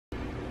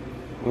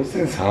Who's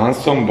this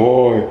handsome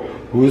boy?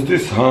 Who's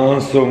this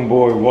handsome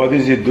boy? What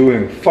is he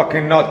doing?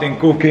 Fucking nothing,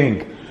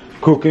 cooking.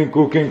 Cooking.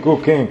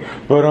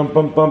 Param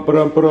pam pam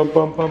param param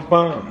pam pam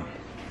pam.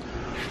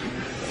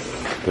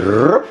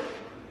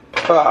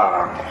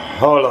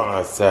 Hold on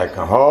a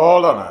second.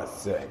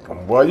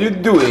 What you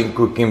doing,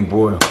 cooking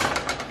boy?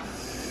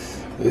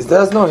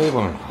 That's not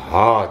even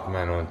hot,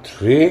 man.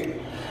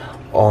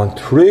 On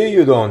three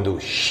you don't do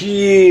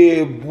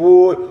shit,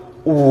 boy.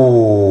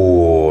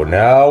 Ooh,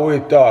 now we're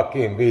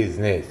talking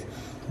business.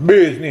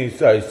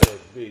 Business, I said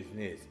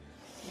business.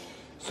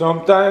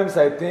 Sometimes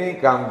I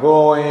think I'm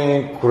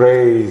going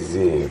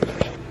crazy.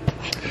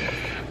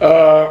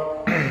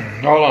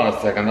 Hold on a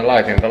second, the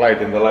lighting.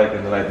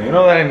 You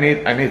know what I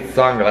need? I need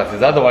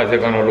sunglasses, otherwise they're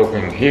gonna look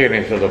in here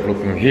instead of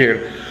looking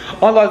here.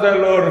 Unless I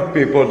learn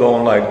people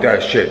don't like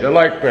that shit. They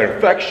like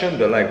perfection,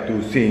 they like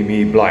to see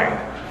me blind.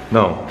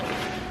 No.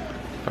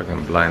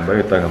 Fucking blind, what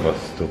are you talking about,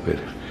 stupid?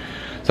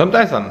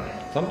 Sometimes I'm,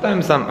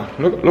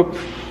 look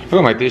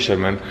at my t-shirt,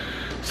 man.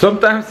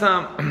 Sometimes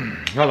I'm,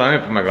 hold on, let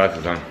me put my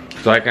glasses on,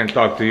 so I can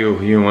talk to you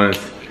humans.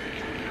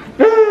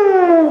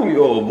 Woo,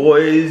 your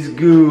boy is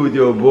good.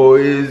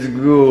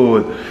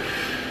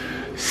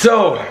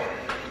 So,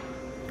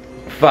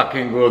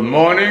 fucking good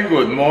morning.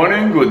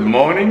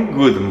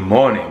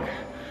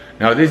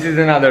 Now this is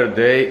another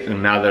day,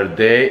 and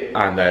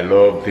I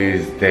love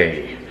this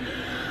day.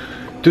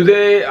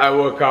 Today I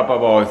woke up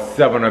about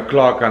 7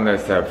 o'clock and I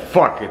said,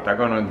 fuck it, I'm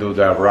gonna do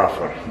that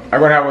raffle. I'm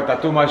gonna have a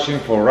tattoo machine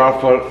for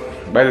raffle.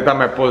 By the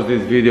time I post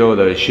this video,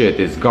 the shit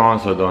is gone,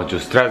 so don't you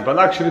stress. But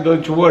actually,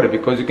 don't you worry,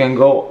 because you can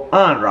go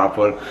on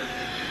raffle.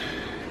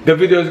 The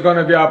video is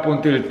gonna be up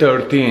until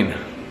 13.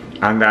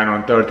 And then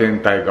on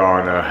 13th, I'm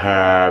gonna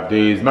have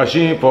this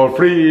machine for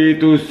free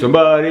to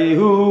somebody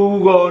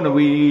who gonna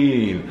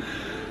win.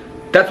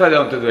 That's what I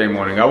want to do in the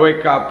morning. I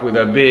wake up with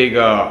a big,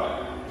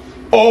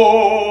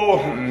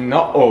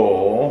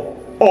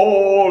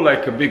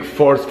 like a big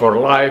force for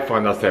life,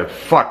 and I said,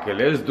 fuck it,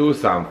 let's do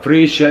some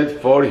free shit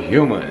for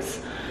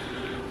humans.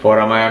 For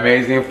my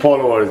amazing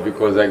followers,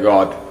 because I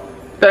got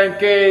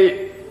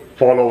 10k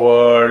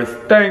followers.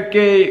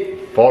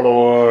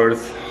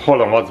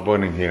 Hold on, what's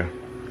burning here?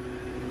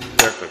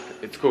 Perfect,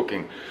 it's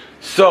cooking.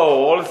 So,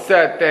 all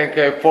set,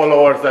 10k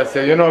followers. I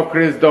said, you know,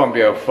 Chris, don't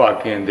be a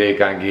fucking dick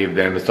and give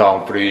them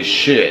some free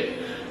shit,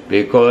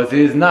 because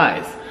it's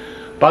nice.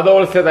 But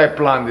all said, I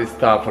planned this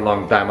stuff a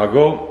long time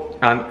ago,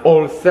 and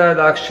all said,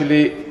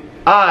 actually,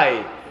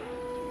 I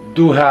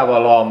do have a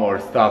lot more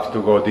stuff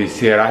to go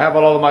this year. I have a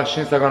lot of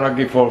machines I'm gonna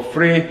give for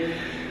free.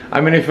 I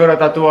mean, if you're a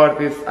tattoo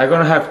artist, I'm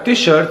gonna have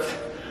t-shirts.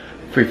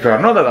 If you're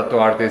not a tattoo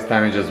artist,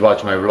 I mean, just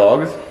watch my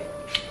vlogs.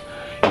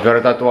 If you're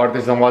a tattoo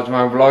artist and watch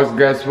my vlogs,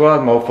 guess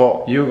what,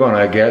 mofo? You're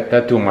gonna get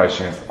tattoo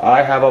machines.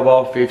 I have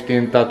about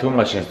 15 tattoo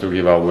machines to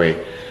give away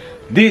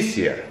this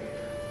year.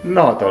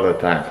 Not all the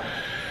time.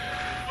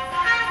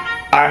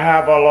 I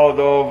have a lot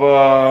of,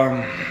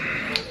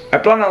 I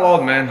plan a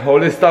lot, man. All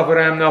this stuff where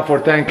I am now for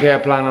 10k, I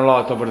plan a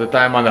lot over the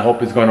time, and I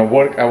hope it's gonna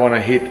work. I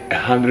wanna hit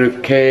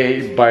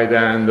 100k by the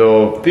end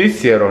of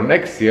this year or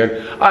next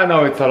year. I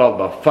know it's a lot,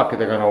 but fuck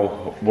it, I'm gonna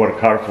work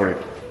hard for it.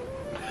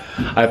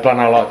 I plan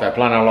a lot,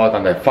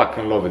 and I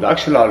fucking love it.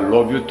 Actually, I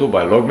love YouTube,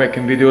 I love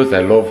making videos,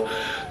 I love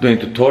doing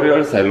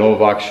tutorials, I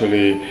love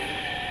actually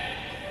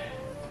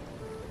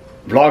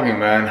vlogging,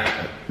 man.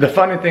 The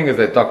funny thing is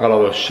I talk a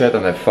lot of shit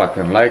and I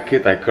fucking like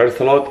it. I curse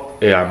a lot.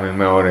 Yeah, I'm in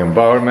my own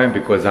environment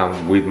because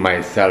I'm with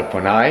myself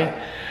and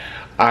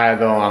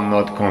I'm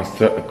not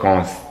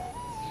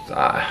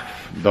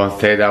don't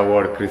say that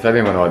word, Chris. I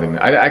don't even know what I mean.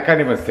 I can't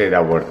even say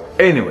that word.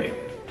 Anyway,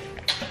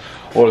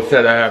 all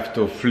said, I have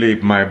to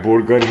flip my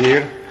burger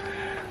here,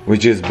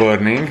 which is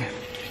burning.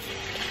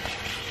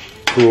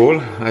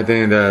 Cool, I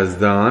think that's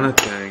done.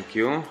 Thank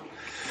you.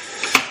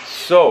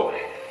 So,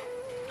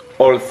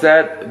 all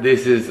said,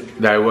 this is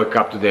that I woke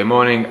up today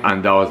morning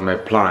and that was my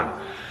plan.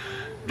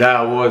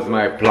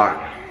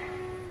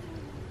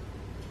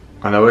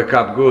 And I wake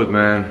up good,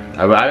 man.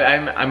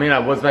 I mean,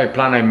 that was my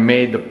plan. I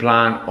made the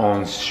plan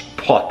on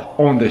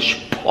the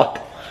spot.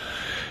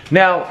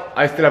 Now,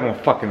 I still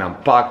haven't fucking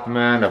unpacked,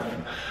 man.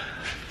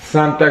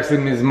 Son texted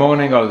me this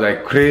morning, I was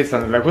like, Chris,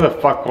 and like, who the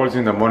fuck calls you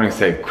in the morning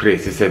say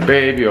Chris? He said,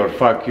 baby, or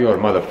fuck you, or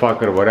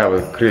motherfucker,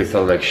 whatever, Chris. I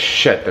was like,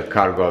 shit, the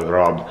car got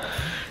robbed.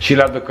 She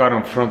left the car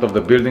in front of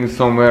the building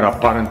somewhere.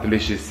 Apparently,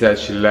 she said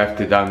she left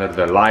it under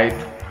the light,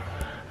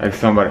 like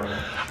somebody.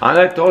 And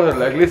I told her,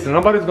 like, listen,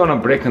 nobody's gonna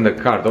break in the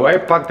car. The way I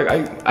park the,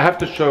 I have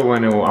to show you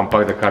when you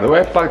unpack the car. The way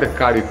I park the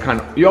car,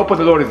 you open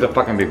the door, it's the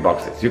fucking big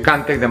boxes. You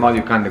can't take them out,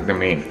 you can't take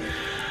them in.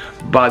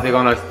 But they're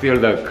gonna steal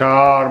the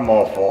car,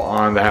 mofo,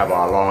 and they have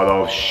a lot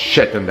of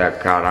shit in that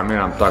car. I mean,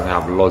 I'm talking, I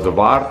have loads of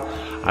art.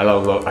 I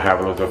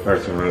have loads of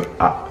personal,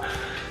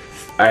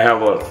 I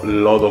have a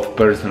lot of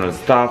personal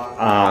stuff,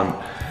 and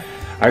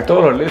I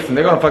told her, listen,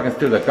 they're gonna fucking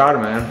steal the car,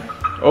 man.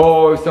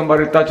 Oh, if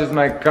somebody touches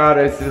my car,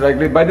 it's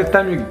like, by the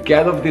time you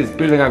get off this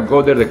building and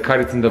go there, the car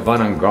is in the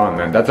van and gone,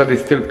 man. That's how they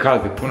steal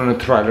cars, they put on a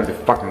trailer, they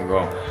fucking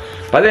go.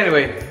 But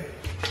anyway,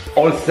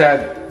 all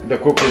said, the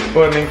cook is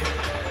burning.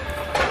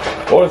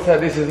 Also,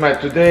 this is my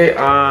today,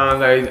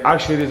 and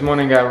actually this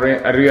morning I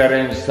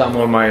rearranged some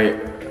of my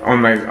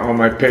on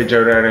my page. I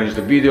rearranged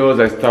the videos.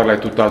 I start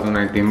like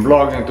 2019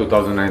 vlogging,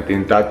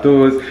 2019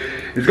 tattoos.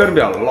 It's gonna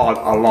be a lot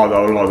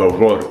of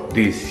work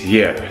this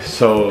year.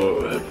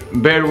 So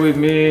bear with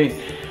me,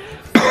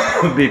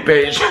 be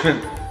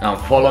patient, and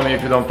follow me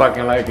if you don't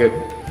fucking like it,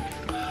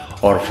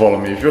 or follow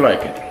me if you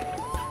like it.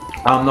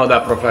 I'm not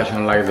that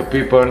professional like the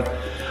people.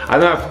 I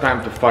don't have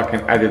time to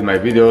fucking edit my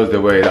videos the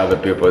way other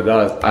people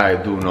does. I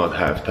do not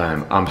have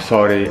time. I'm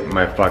sorry,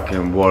 my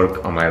fucking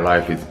work on my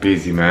life is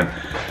busy, man.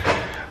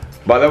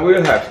 But I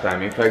will have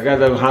time. If I get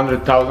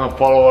 100,000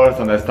 followers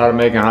and I start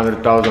making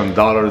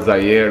 $100,000 a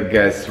year,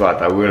 guess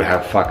what? I will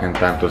have fucking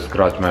time to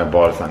scratch my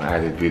balls and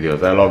edit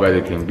videos. I love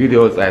editing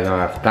videos. I don't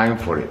have time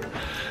for it.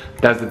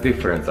 That's the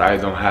difference. I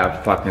don't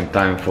have fucking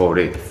time for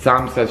it.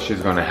 Sam says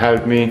she's gonna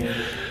help me,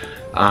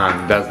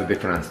 and that's a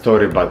different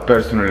story, but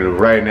personally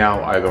right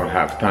now I don't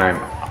have time.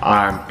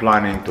 I'm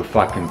planning to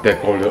fucking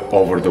take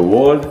over the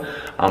world.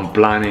 I'm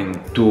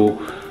planning to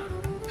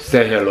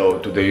say hello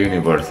to the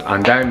universe,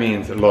 and that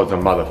means lots of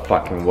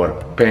motherfucking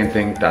work.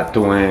 Painting,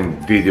 tattooing,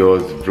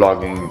 videos,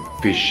 vlogging,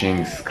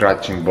 fishing,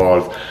 scratching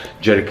balls,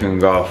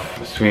 jerking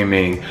off,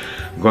 swimming,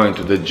 going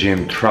to the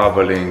gym,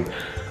 traveling,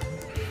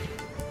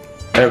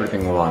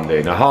 everything one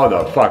day. Now how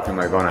the fuck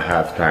am I gonna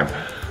have time?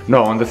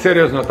 No, on the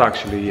serious note,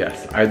 actually,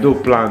 yes. I do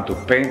plan to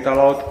paint a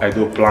lot. I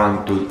do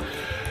plan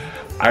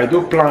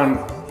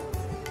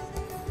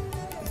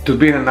to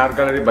be in an art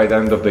gallery by the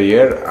end of the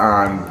year,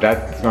 and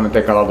that's gonna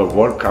take a lot of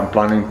work. I'm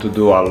planning to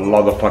do a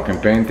lot of fucking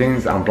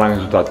paintings. I'm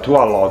planning to tattoo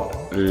a lot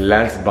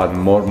less, but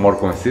more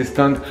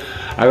consistent.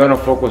 I'm gonna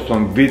focus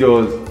on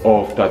videos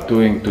of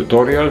tattooing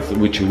tutorials,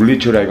 which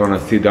literally I'm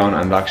gonna sit down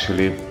and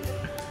actually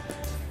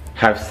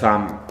have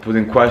some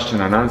putting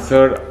question and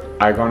answer.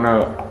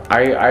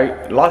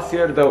 Last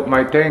year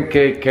my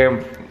 10K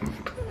came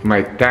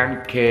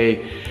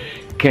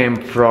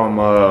from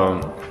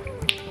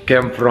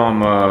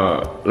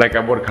like I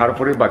worked hard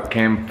for it, but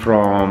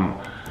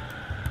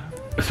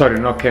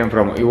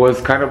it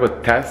was kind of a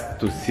test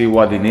to see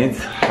what it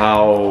needs,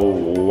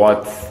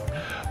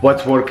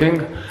 what's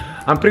working.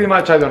 And pretty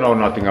much I don't know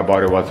nothing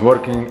about it, what's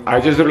working. I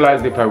just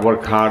realized if I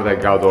work hard, I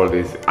got all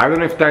this. I don't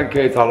know if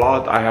 10K is a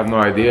lot, I have no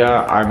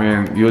idea. I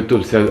mean,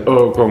 YouTube says,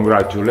 oh,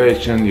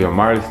 congratulations, your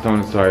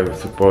milestone, so I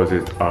suppose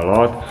it's a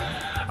lot.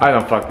 I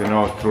don't fucking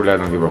know, truly I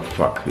don't give a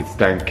fuck. It's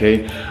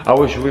 10K. I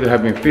wish it would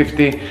have been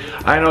 50.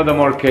 I know the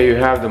more K you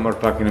have, the more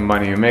fucking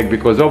money you make,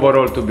 because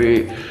overall, to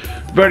be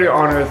very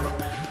honest,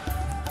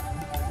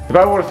 if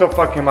I work so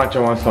fucking much, I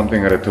want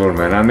something in return,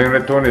 man. And in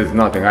return is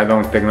nothing. I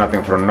don't take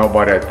nothing from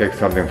nobody. I take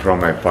something from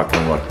my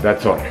fucking work.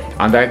 That's all.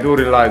 And I do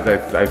realize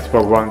that I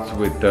spoke once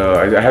with,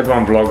 I had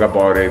one vlog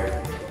about it,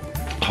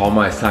 how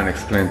my son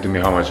explained to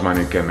me how much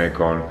money you can make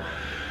on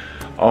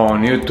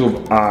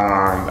YouTube,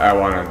 and I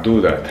want to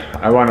do that.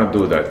 I want to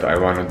do that. I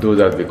want to do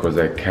that because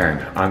I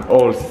can. And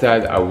all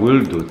said, I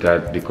will do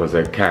that because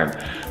I can.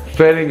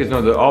 Failing is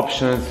not the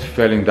option.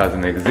 Failing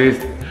doesn't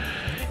exist.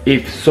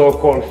 If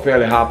so-called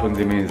failure happens,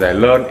 it means I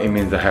learn, it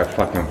means I have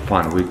fucking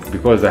fun.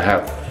 Because I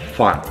have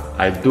fun.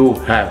 I do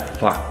have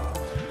fun.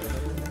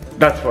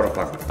 That's for a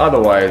fact.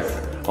 Otherwise,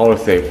 I will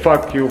say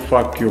fuck you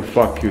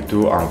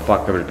too, and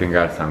fuck everything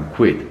else and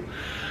quit.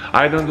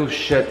 I don't do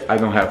shit, I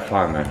don't have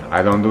fun, man.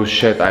 I don't do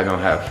shit, I don't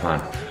have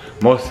fun.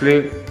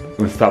 Mostly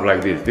with stuff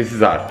like this. This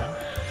is art.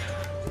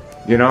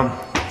 You know?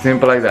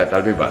 Simple like that.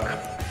 I'll be back.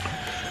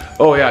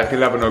 Oh yeah, at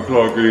 11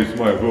 o'clock is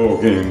my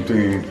vlogging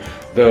thing.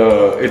 It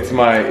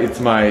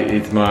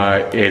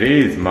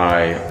is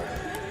my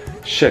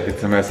shit,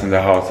 it's a mess in the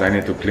house. I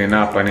need to clean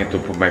up, I need to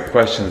put my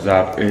questions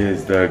up.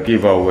 Is the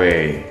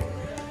giveaway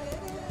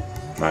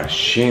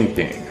machine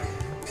thing.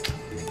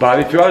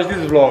 But if you watch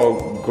this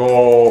vlog,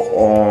 go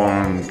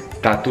on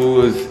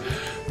tattoos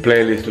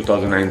playlist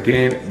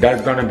 2019.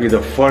 That's gonna be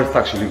the first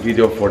actually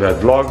video for that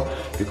vlog,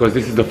 because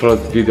this is the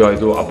first video I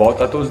do about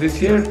tattoos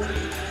this year.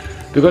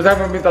 Because I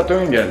haven't been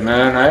tattooing yet,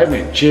 man. I have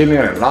been chilling,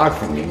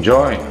 relaxing,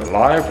 enjoying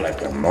life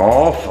like a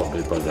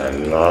motherfucker, because I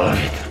love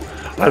it.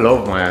 I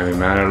love Miami,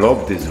 man. I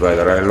love this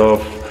weather. I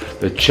love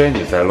the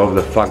changes. I love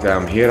the fact that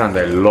I'm here, and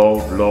I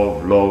love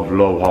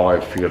how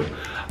I feel.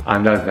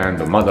 And that's the end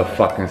of the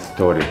motherfucking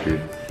story, dude.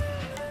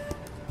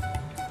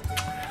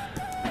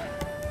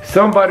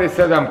 Somebody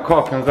said I'm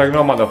cocky. I was like,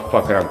 no,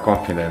 motherfucker, I'm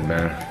confident,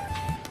 man.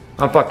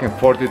 I'm fucking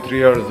 43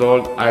 years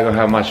old. I don't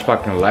have much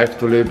fucking life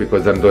to live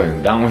because I'm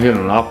doing downhill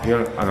and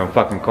uphill, and I'm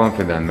fucking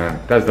confident, man.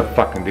 That's the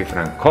fucking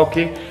difference.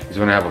 Cocky is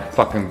when I have a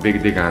fucking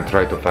big dick and I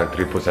try to fuck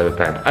 3 pussies at a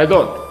time. I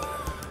don't.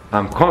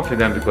 I'm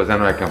confident because I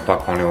know I can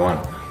fuck only one.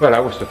 Well, I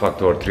wish to fuck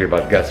 2 or 3,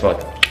 but guess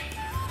what?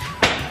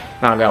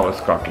 Now that was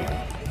cocky.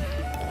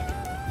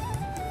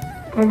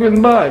 Well,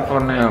 goodbye for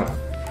now.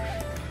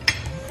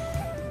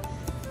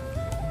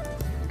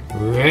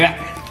 Yeah.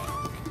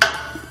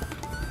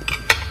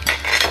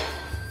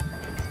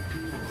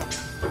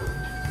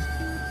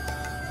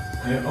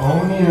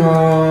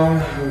 Onion,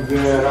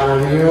 where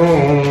are you?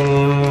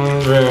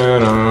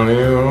 Where are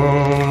you?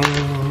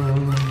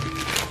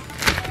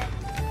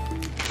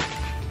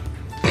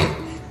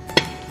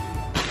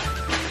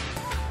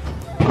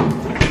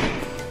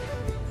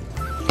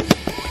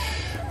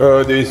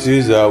 This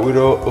is a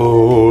widow.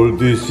 Oh,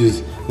 this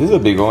is a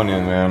big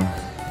onion, man.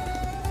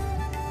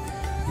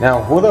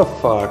 Now, who the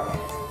fuck?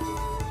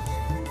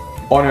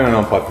 Onion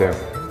on pate.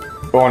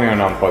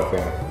 Onion on pate.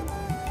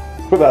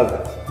 Who does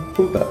that?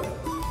 Who does?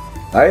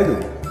 I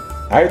do.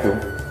 I do.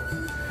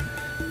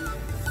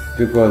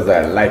 Because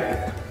I like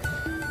it.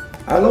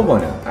 I love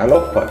onion. I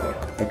love pate.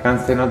 I can't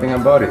say nothing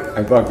about it.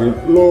 I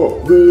fucking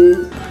love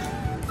it.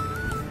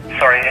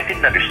 Sorry, I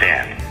didn't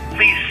understand.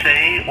 Please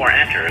say or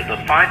enter the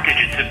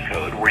 5-digit zip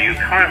code where you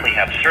currently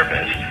have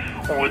service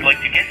or would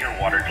like to get your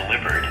water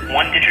delivered,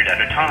 1 digit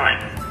at a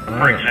time.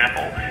 For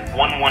example,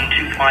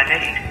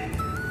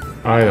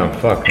 11258. I don't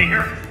fuck.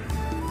 Digger?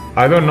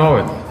 I don't know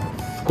it.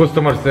 It's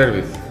customer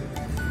service.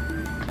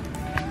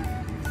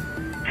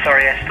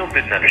 Sorry, I still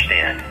didn't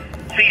understand.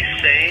 Please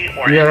say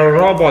or You're enter. a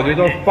robot. You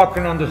don't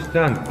fucking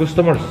understand.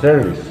 Customer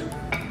service.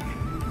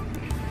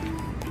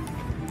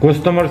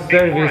 Customer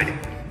service.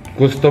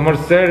 Customer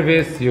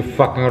service, you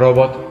fucking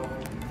robot.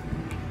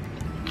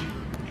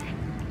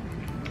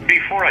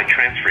 Before I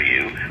transfer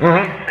you,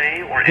 please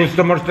say or enter.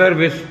 Customer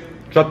service.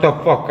 Shut the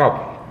fuck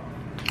up.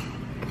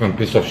 Fucking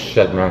piece of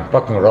shit, man.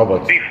 Fucking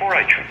robot. Before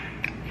I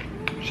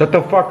Shut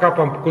the fuck up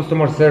on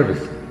customer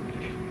service.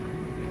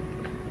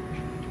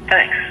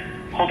 Thanks.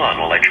 Hold on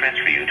while I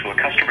transfer you to a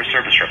customer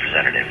service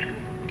representative.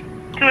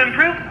 To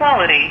improve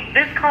quality,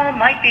 this call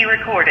might be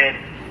recorded.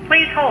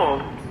 Please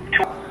hold.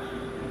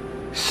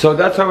 So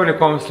that's why when it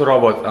comes to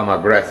robots, I'm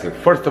aggressive.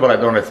 First of all, I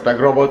don't respect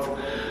robots.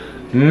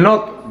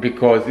 Not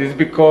because, it's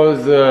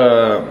because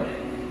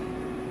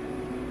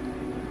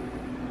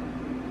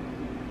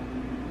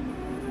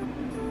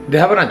they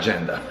have an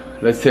agenda.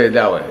 Let's say it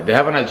that way. They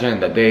have an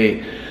agenda.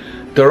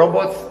 The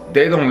robots,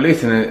 they don't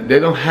listen. They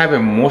don't have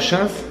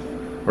emotions,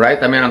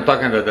 right? I mean, I'm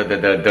talking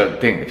the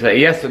thing. It's like,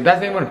 yes,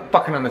 doesn't even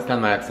fucking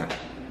understand my accent.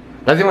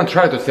 Doesn't even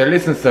try to say,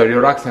 listen, sir,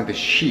 your accent is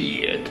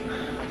shit.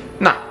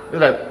 Nah,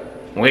 it's like,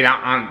 we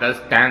don't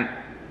understand.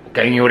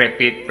 Can you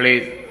repeat,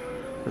 please?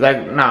 It's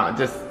like, nah,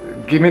 just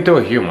give me to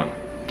a human.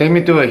 Take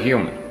me to a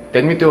human.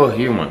 Take me to a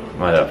human,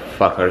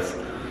 motherfuckers.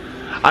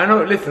 I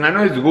know, listen, I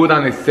know it's good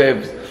and it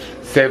saves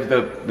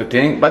the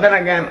thing, but then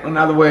again,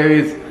 another way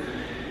is,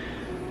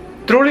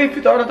 truly, if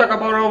you don't talk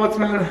about robots,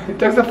 man, it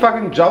takes the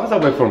fucking jobs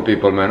away from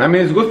people, man. I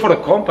mean, it's good for the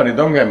company,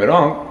 don't get me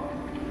wrong.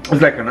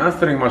 It's like an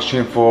answering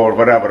machine for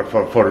whatever,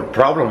 for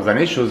problems and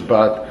issues,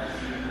 but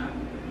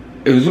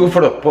it's good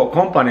for the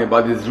company,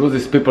 but it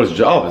loses people's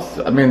jobs.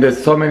 I mean,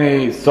 there's so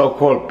many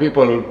so-called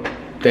people,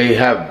 they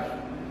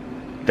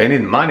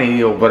need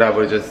money or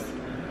whatever, just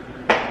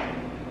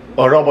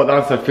a robot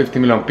answers 50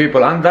 million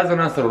people and doesn't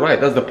answer right.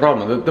 That's the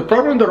problem. The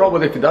problem with the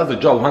robot, if it does the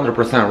job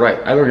 100%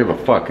 right, I don't give a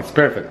fuck. It's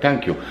perfect,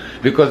 thank you.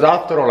 Because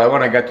after all, I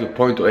want to get to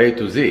point to A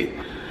to Z.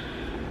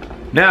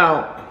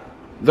 Now,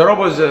 the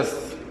robot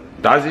just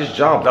does his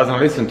job, doesn't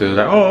listen to it.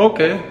 Like, oh,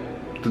 okay,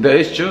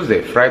 today is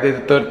Tuesday, Friday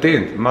the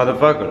 13th,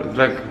 motherfucker. It's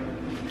like,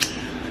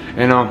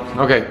 you know,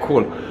 okay,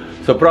 cool.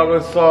 So problem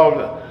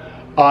solved.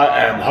 I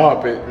am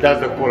happy. That's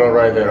the cooler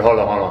right there. Hold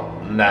on.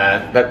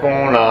 That's the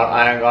cooler.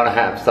 I'm gonna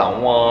have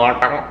some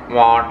water. I'm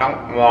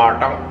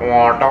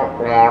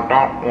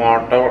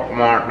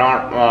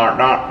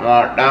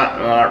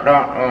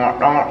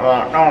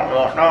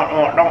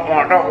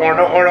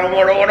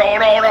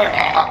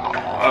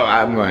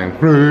going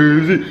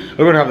crazy.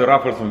 We're gonna have the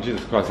raffles from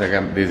Jesus Christ. I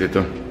can busy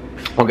too.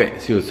 Okay,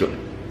 see you soon.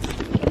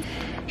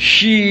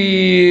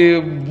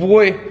 Shit,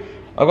 boy.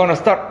 I'm gonna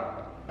start,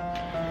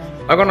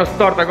 I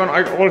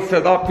all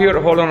set up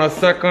here, hold on a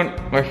second,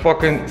 my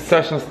fucking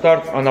session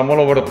starts and I'm all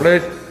over the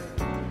place.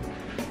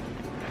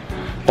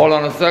 Hold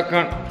on a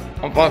second,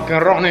 I'm fucking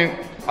running,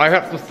 I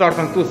have to start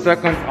in 2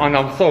 seconds and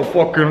I'm so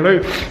fucking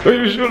late. The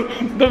usual,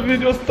 the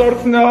video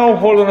starts now,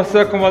 hold on a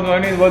second, what do I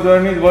need?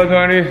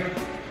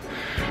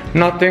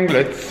 Nothing,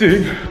 let's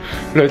see.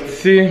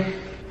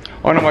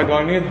 Oh no, what do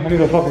I need? I need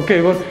a fucking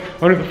cable,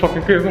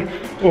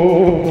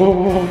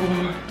 oh.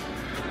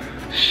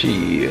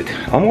 Shit,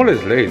 I'm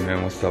always late,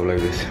 man, with stuff like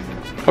this.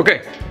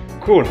 Okay,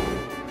 cool.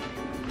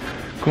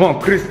 Come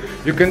on, Chris,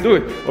 you can do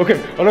it. Okay,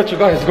 I'll let you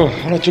guys go.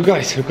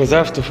 Because I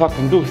have to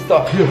fucking do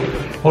stuff here.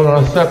 Hold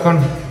on a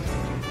second.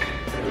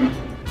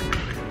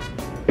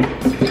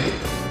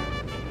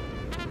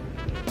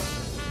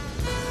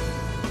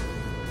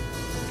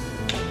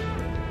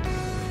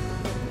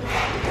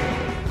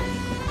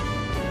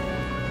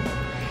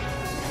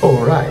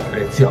 Alright,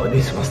 let's see how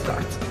this one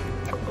starts.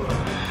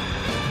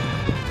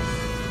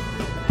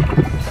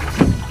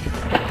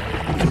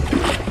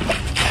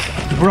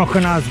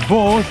 Broken ass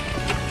boat.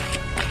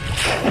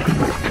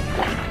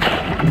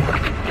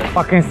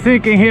 Fucking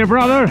sinking here,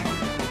 brother.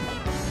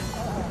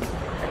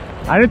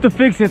 I need to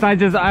fix it. My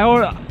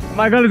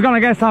girl is gonna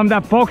get some of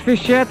that epoxy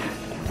shit.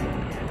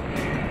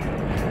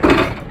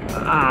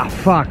 Ah,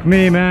 fuck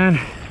me, man.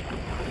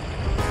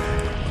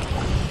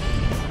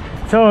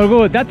 So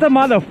good. That's a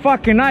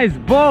motherfucking nice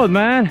boat,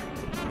 man.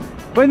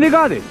 When you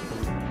got it?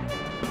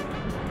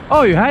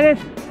 Oh, you had it?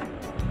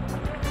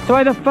 So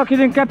why the fuck you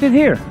didn't keep it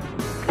here?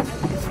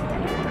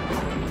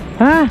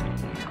 Huh?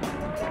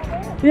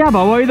 Yeah,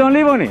 but why you don't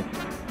live on it?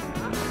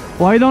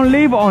 Why don't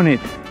leave on it?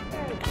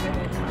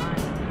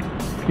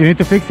 You need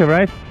to fix it,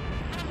 right?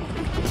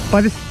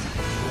 But it's,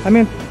 I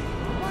mean,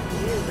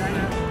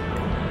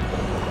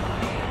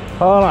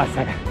 hold on a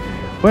second.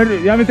 Where do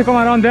you want me to come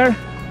around there?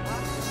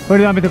 Where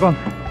do you want me to come?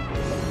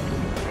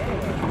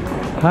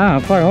 Ah,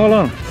 fuck, hold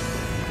on.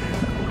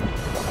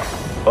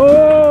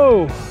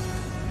 Oh!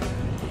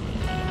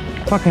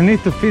 Fucking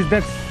need to fix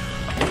that.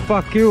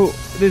 Fuck you,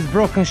 this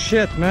broken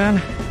shit,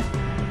 man.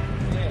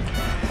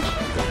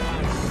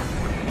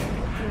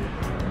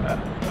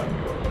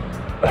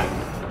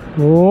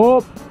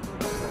 Whoop.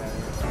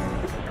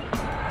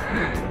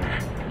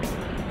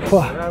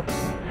 Fuck.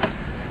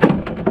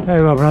 There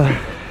you go, brother.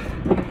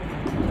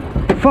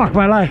 Fuck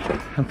my life.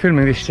 I'm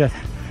filming this shit.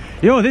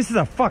 Yo, this is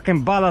a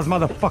fucking badass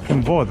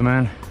motherfucking boat,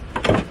 man.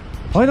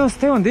 Why don't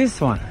stay on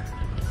this one?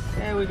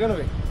 Yeah, we're gonna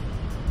be.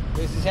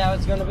 This is how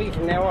it's gonna be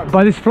from now on.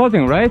 But it's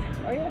floating, right?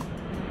 Oh yeah.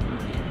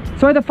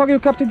 So why the fuck you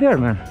kept it there,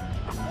 man?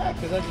 Yeah,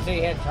 because I just say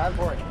you had time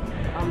for it.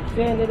 I'm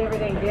sanding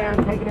everything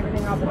down, taking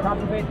everything off the top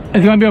of it.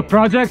 It's gonna be a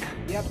project?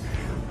 Yep.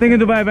 Thinking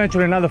to buy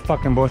eventually another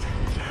fucking boat.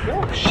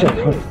 Yeah. Shit.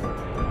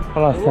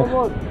 Hold on a One sec.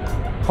 more.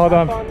 Hold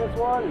on. On this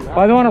one.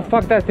 I don't wanna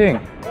fuck that thing.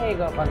 There you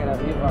go, fuck it up.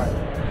 You're fine.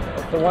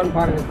 It's the one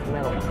part of this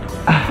metal.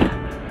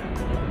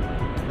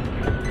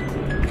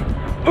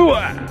 Ooh.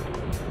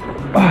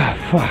 Ah,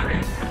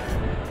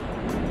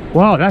 fuck.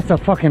 Wow, that's a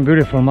fucking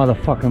beautiful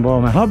motherfucking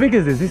boat, man. How big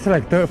is this? This is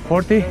like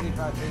 40?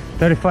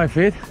 35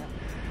 feet?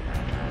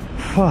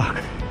 Fuck.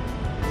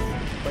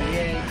 But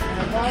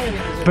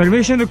yeah,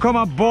 Permission to come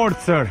aboard,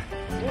 sir.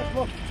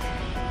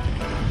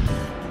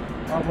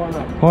 I'll run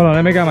up. Hold on,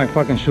 let me get my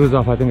fucking shoes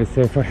off. I think it's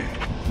safer.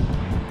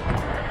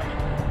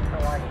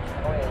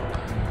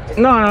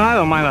 No, I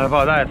don't mind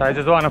about that. I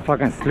just wanna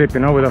fucking sleep, you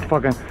know, with a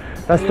fucking...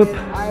 That's too...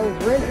 I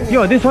was renting.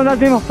 Yo, this one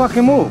doesn't even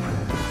fucking move.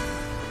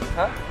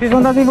 Huh? This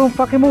one doesn't even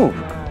fucking move.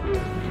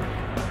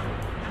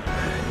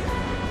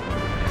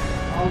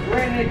 I was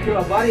renting it to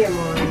a buddy of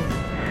mine.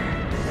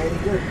 And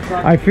he just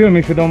fucking... I film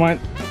if you don't mind.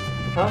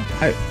 Huh?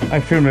 I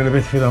film a little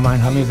bit if you don't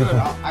mind. I'm using for...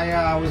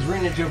 I was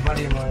renting it to a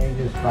buddy of mine.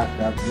 He just fucked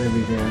up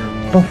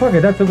everything. But fuck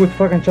it, that's a good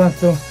fucking chance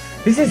to...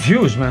 This is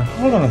huge, man.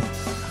 Hold on.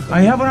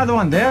 I have another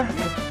one there.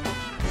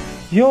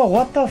 Yo,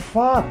 what the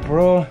fuck,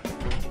 bro?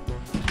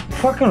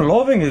 Fucking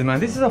loving it, man.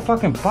 This is a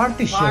fucking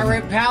party shit.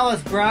 Pirate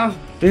Palace, bro.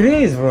 It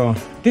is, bro.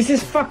 This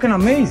is fucking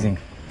amazing.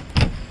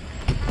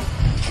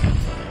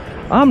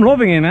 I'm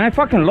loving it, man. I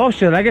fucking love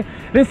shit. Like,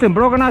 listen,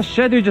 broken ass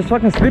shit, you just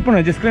fucking sleep on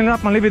it, just clean it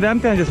up and leave it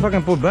empty and just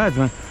fucking put beds,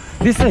 man.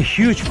 This is a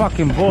huge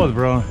fucking boat,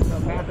 bro. So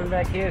bathroom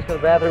back here, is the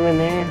bathroom in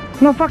there.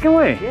 No fucking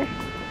way. Yeah.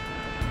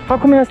 How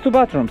come he has 2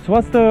 bathrooms?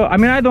 What's the... I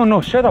mean, I don't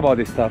know shit about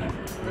this stuff.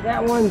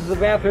 That one's the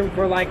bathroom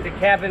for like the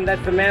cabin.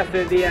 That's the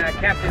master, the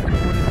captain's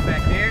quarters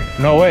back there.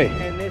 No way.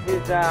 And this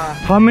is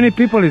How many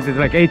people is it?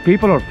 Like 8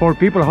 people or 4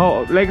 people?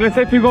 How? Like, let's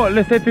say if you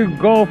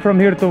go from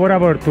here to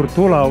whatever,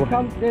 Tortola.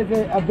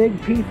 there's a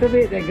big piece of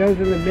it that goes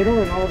in the middle,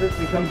 and all this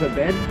becomes a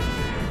bed.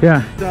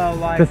 Yeah. So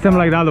like The same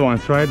like the other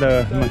ones, right? so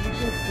you can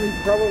sleep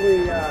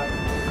probably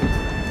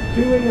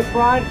 2 in the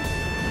front,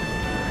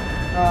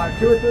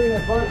 2 or 3 in the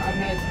front. I've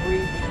had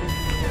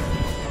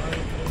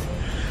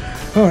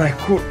 3. Alright,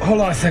 cool. Hold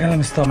on a second, let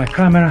me stop my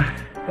camera.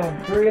 So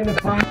 3 in the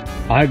front.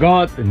 I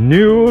got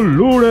new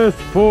lures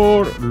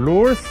for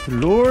lures,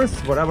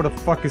 whatever the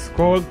fuck it's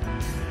called,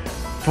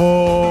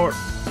 for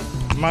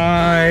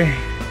my...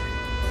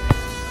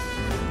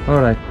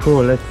 Alright,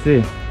 cool, let's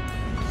see.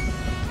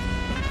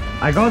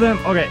 I got them,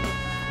 okay,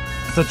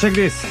 so check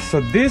this.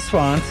 So these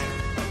ones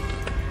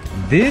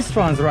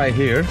right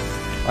here,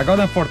 I got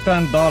them for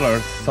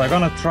 $10. So I'm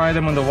gonna try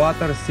them on the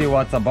water, see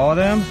what's about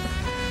them.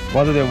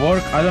 What do they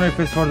work? I don't know if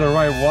it's for the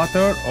right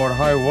water or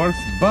how it works,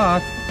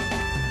 but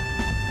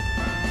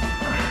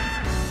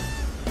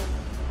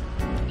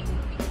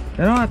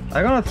you know what?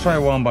 I'm gonna try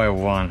one by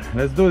one.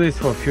 Let's do this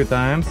for a few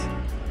times.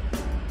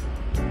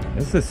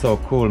 This is so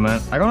cool,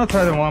 man. I'm gonna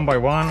try them one by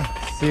one,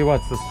 see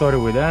what's the story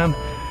with them.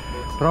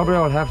 Probably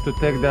I'll have to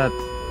take that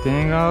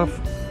thing off.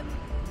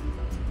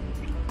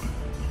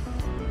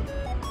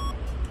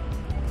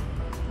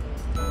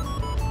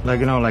 Like,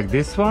 you know, like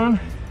this one.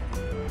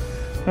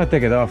 I'm gonna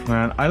take it off,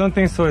 man. I don't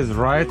think so it's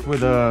right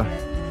with the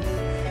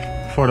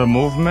for the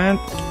movement.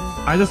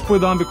 I just put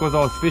it on because I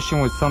was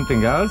fishing with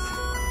something else,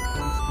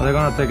 but I'm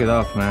gonna take it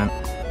off, man.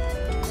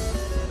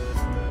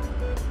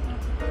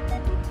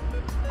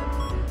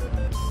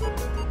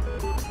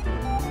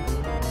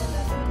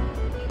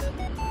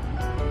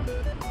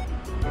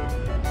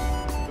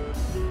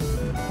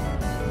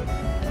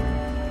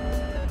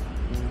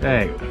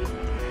 There you go.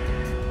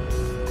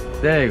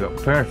 There you go,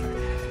 perfect.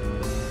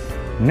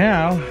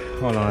 Now,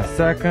 hold on a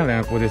second,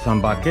 let me put this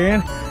one back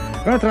in.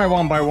 I'm gonna try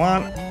one by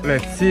one.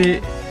 Let's see.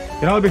 You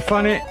know, it'll be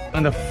funny.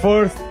 On the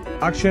first,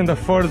 actually, the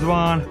first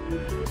one,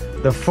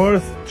 the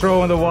first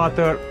throw in the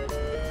water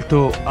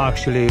to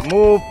actually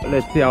move.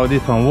 Let's see how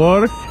this one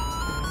works.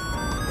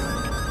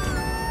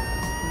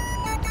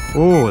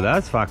 Oh,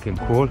 that's fucking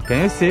cool.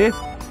 Can you see it?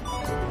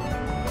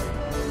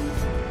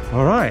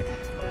 All right.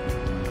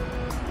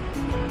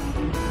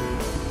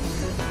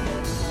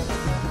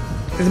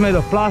 It's made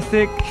of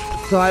plastic,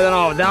 so I don't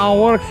know how that one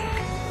works.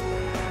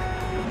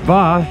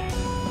 But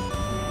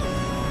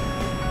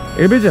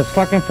it'd be just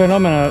fucking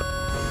phenomenal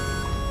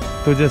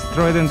to just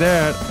throw it in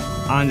there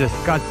and just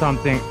catch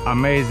something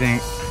amazing.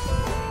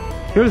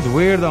 Feels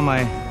weird on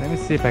my, let me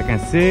see if I can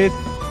see it.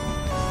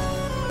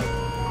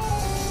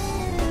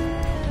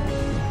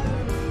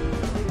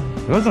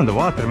 It goes on the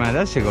water, man.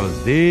 That shit goes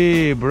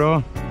deep,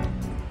 bro.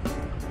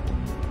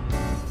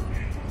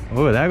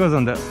 Oh, that goes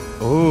on the,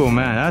 oh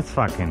man, that's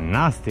fucking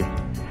nasty.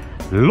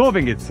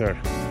 Loving it, sir.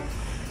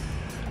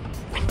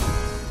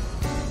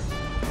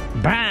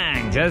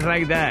 Bang, just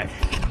like that.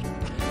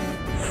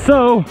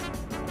 So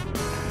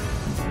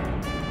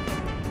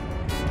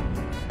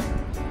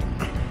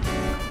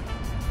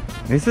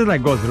this is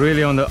like goes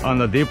really on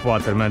the deep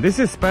water, man. This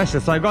is special.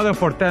 So I got them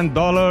for $10.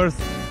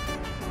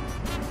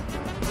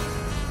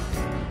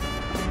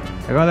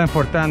 I got them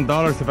for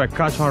 $10 if I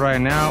catch one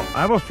right now.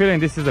 I have a feeling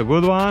this is a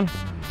good one.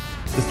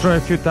 Just throw a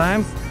few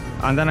times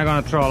and then I'm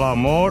gonna throw a lot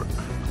more.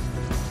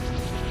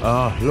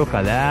 Oh, look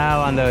at that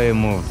one, the way it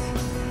moves.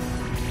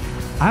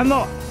 I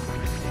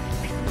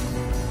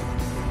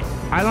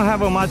don't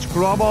have a much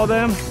clue about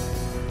them,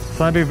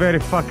 so I'll be very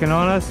fucking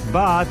honest,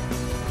 but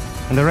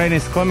and the rain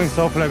is coming,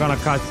 so hopefully I'm gonna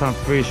catch some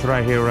fish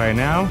right here, right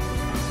now.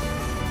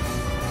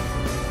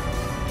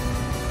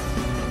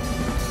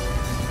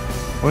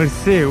 We'll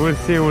see, we'll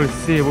see, we'll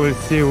see, we'll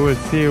see, we'll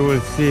see,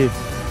 we'll see.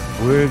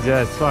 We'll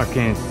just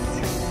fucking...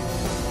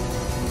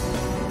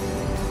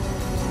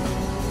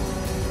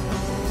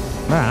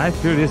 Man, I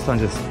feel this one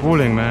just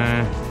pulling,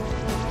 man.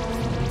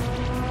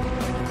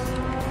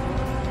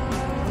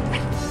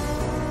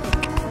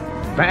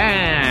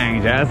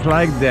 Bang! Just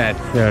like that,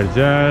 sir.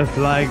 Just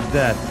like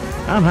that.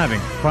 I'm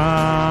having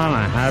fun.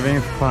 I'm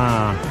having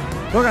fun.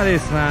 Look at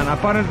this, man.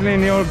 Apparently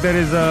in New York there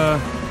is a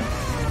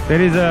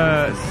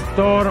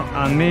storm,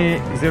 and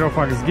me, zero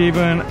fucks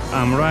given.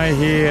 I'm right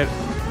here,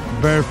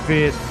 bare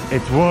feet.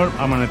 It's warm.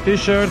 I'm on a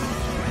t-shirt.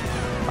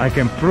 I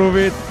can prove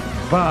it.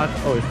 But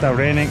oh, it started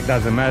raining.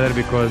 Doesn't matter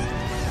because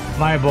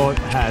my boat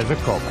has a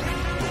cover,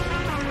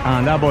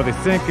 and that boat is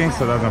sinking,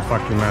 so it doesn't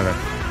fucking matter.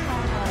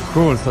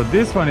 Cool. So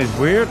this one is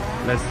weird.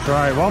 Let's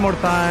try one more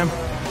time,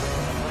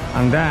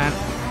 and then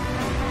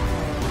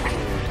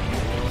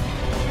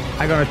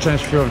I'm gonna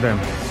change few of them.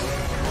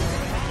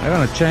 I'm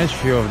gonna change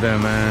few of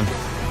them, man.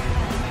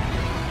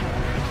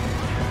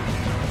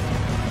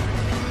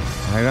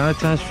 I'm gonna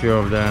change few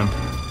of them.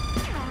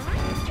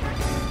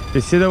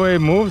 You see the way it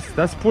moves?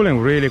 That's pulling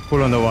really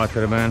cool on the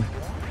water, man.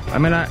 I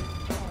mean, I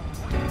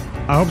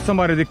hope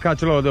somebody did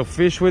catch a lot of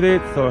fish with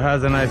it, so it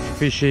has a nice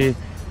fishy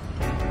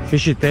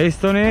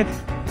taste on it.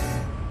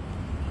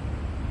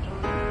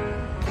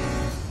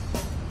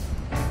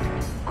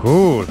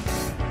 Cool.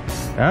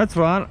 That's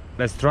one.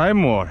 Let's try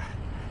more.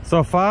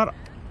 So far,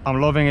 I'm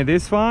loving it,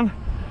 this one.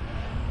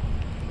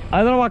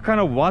 I don't know what kind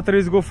of water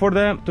is good for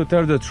them, to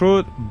tell the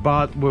truth,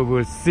 but we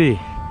will see.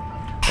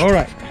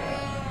 Alright.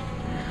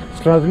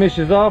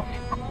 Transmission is off.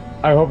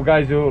 I hope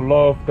guys you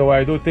love the way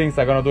I do things.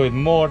 I'm gonna do it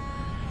more.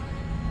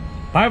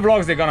 My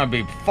vlogs are gonna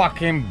be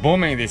fucking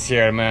booming this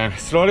year, man.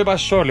 Slowly but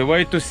surely.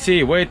 Wait to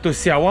see, wait to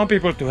see. I want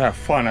people to have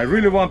fun. I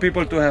really want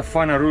people to have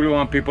fun. I really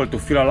want people to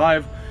feel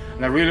alive.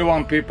 And I really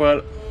want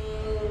people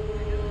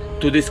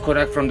to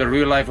disconnect from the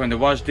real life when they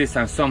watch this,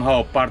 and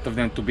somehow part of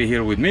them to be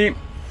here with me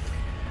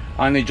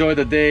and enjoy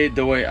the day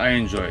the way I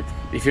enjoy it,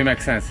 if it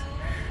makes sense.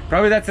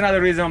 Probably that's another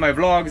reason on my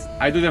vlogs.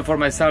 I do them for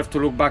myself to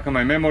look back on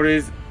my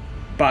memories,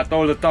 but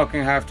all the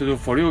talking I have to do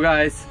for you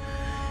guys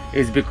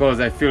is because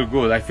I feel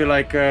good. I feel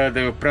like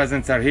the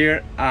presents are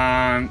here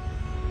and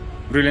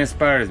really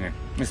inspires me.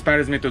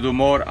 Inspires me to do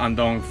more and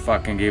don't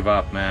fucking give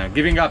up, man.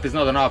 Giving up is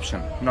not an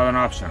option. Not an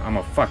option. I'm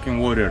a fucking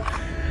warrior.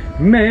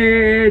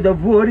 Made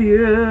of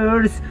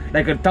warriors.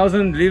 Like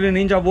 1,000 little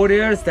ninja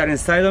warriors that are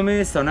inside of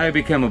me. So now I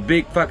became a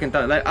big fucking...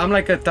 I'm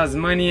like a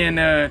Tasmanian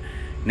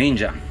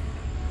ninja.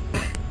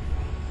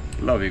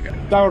 Love you guys.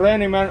 It's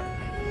raining, man.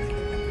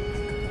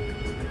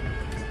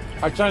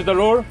 I changed the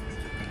lure.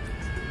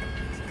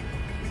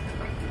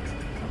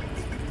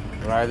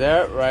 Right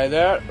there,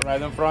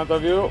 right in front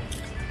of you.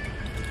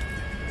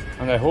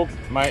 And I hooked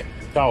my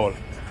towel.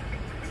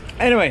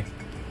 Anyway,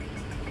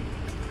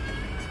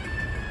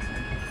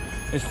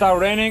 it started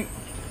raining.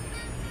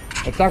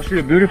 It's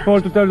actually beautiful,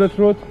 to tell the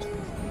truth.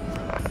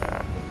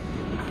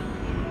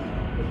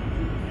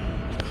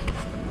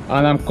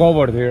 And I'm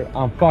covered here.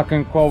 I'm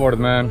fucking covered,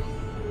 man.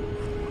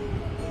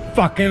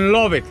 Fucking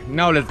love it.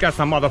 Now let's get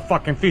some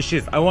motherfucking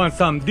fishes. I want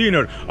some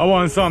dinner. I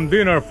want some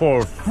dinner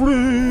for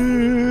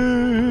free.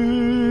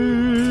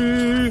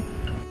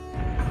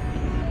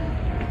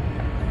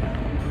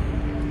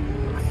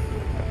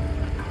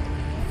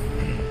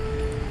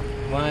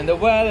 When the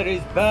weather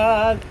is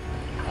bad,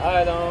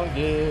 I don't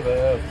give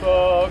a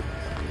fuck,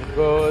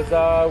 because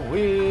I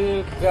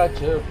will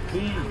catch a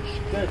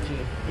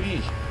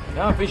fish,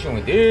 Now I'm fishing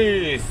with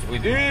this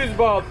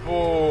bad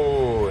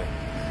boy.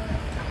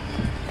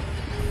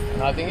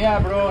 Nothing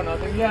yet, bro,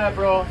 nothing yet,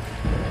 bro.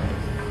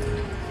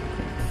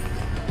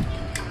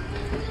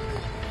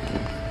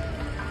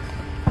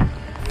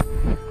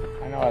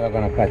 I know I'm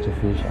gonna catch a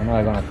fish. I know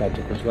I'm gonna catch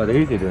a fish. What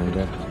is he doing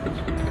there?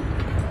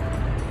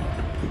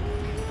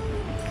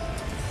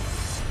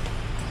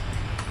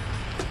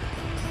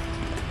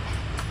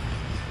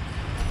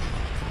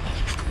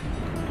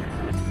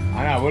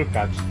 I will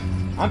catch.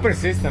 I'm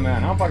persistent,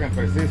 man. I'm fucking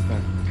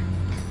persistent.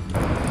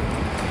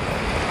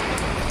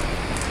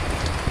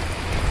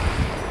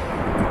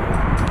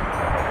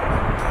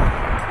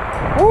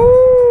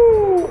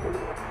 Woo!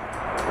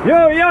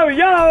 Yo, yo,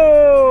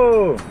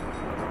 yo!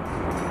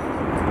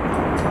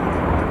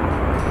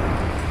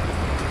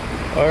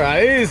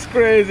 Alright, it's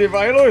crazy,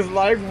 but it looks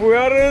like we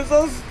are in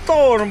a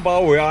storm,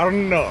 but we are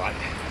not.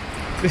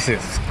 This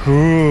is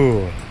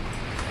cool.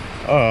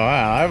 Oh,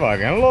 I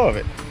fucking love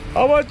it.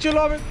 How about you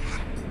love it?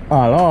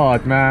 A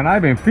lot, man.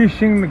 I've been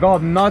fishing,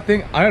 got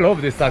nothing. I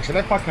love this actually.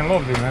 I fucking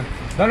love this, man.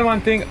 The only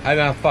one thing, I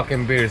don't have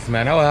fucking beers,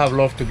 man. I would have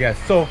loved to get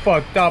so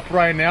fucked up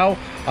right now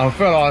and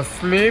fell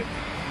asleep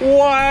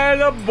while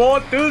the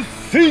boat is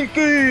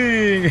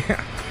sinking.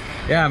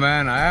 Yeah,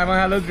 man. I haven't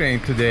had a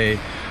drink today,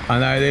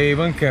 and I don't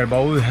even care.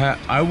 But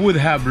I would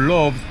have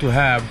loved to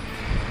have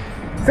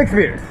 6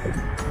 beers.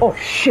 Oh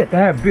shit! I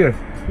have beers.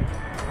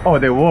 Oh,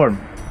 they're warm.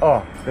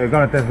 Oh, they're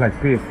gonna taste like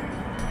piss.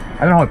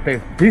 I don't know how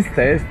piss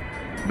tastes.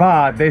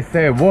 But they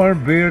say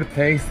warm beer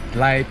tastes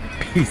like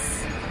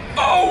piss.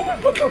 Oh!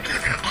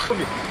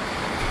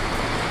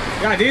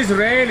 Yeah, this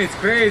rain is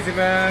crazy,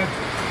 man.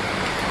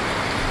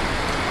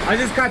 I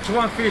just catch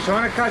one fish. I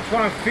want to catch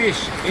one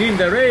fish in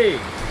the rain.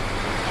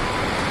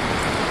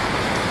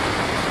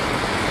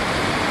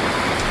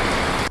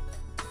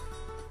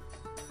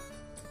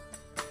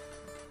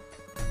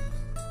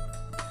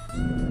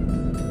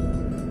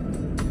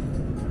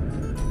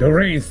 The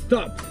rain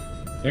stopped.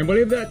 Can you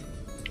believe that?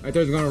 I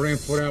thought it was gonna rain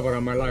forever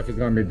and my life is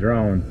gonna be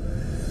drowned.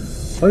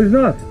 Oh, it's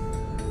not.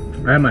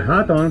 I have my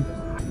hat on.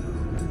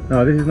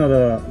 No, this is not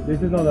a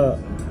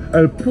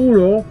El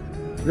Puro.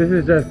 This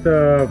is just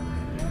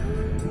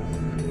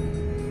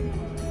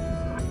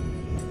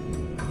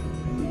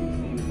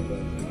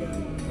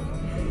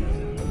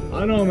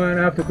I know, man.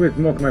 I have to quit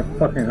smoking. My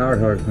fucking heart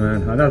hurts,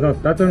 man. And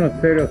that's not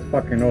serious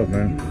fucking note,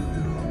 man.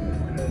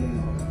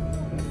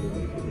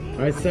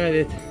 I said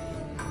it.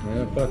 I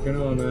don't fucking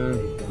know, man.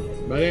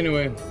 But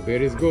anyway,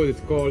 beer is good.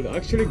 It's cold.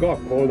 Actually got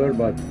colder,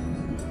 but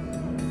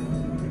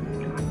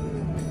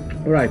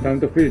alright, time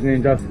to fish,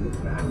 ninjas.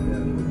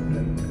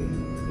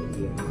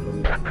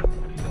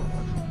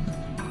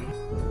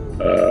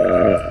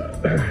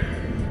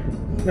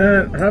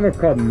 Man, I haven't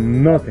caught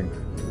nothing.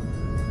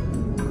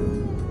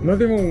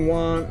 Not even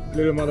one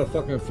little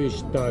motherfucking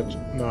fish touch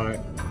my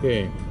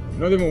thing.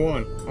 Not even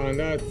one. And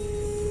that's...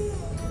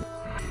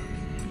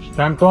 It's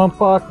time to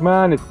unpack,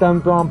 man. It's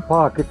time to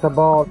unpack. It's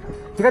about...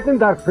 It's getting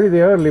dark pretty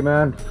early,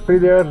 man.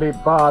 Pretty early,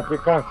 but we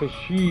can't see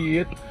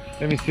shit.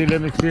 Let me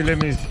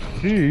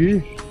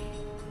see.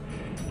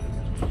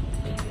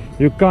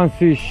 You can't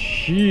see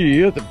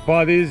shit,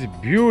 but it's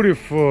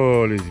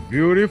beautiful. It's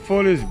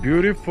beautiful, it's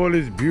beautiful,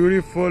 it's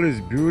beautiful, it's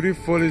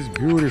beautiful, it's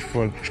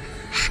beautiful.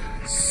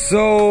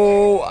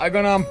 So I'm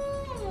gonna...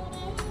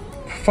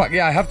 Fuck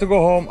yeah, I have to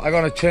go home. I'm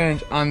gonna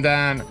change and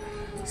then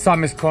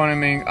Sam is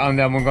coming and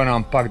then we're gonna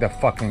unpack the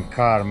fucking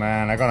car,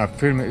 man. I'm gonna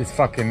film it. It's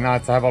fucking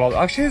nuts. I have a lot.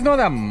 Actually, it's not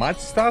that much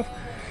stuff.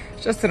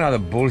 It's just another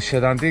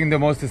bullshit. I'm thinking the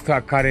most is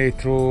to carry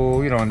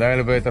through, you know, the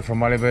elevator,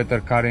 from elevator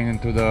carrying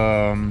into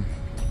the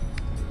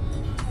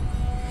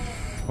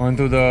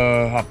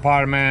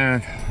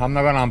apartment. I'm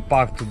not gonna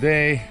unpack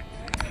today,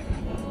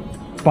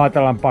 but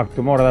I'll unpack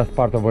tomorrow. That's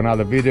part of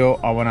another video.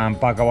 I wanna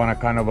unpack. I wanna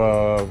kind of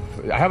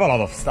I have a lot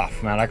of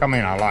stuff, man. Like, I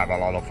mean, I have a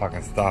lot of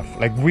fucking stuff,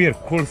 like weird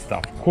cool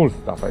stuff. I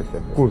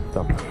said cool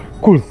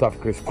stuff,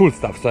 Chris, cool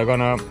stuff. So I'm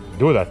gonna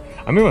do that.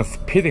 I'm even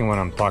speeding when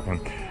I'm talking.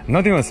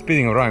 Not even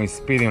speeding around, I'm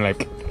speeding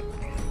like...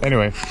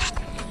 Anyway,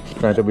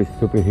 trying to be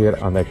stupid here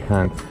and I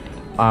can't.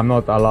 I'm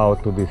not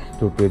allowed to be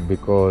stupid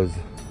because...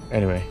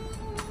 Anyway,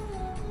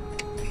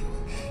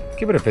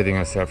 keep repeating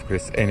yourself,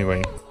 Chris.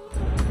 Anyway,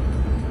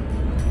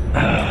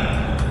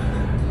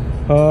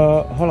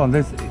 hold on.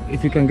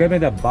 If you can get me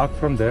the bag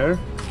from there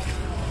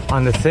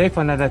on the safe,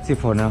 and then that's it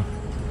for now.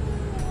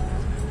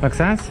 Make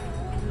sense?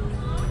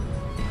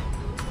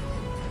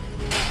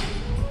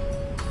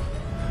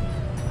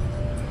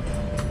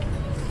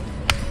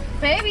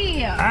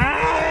 Baby!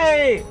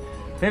 Hey!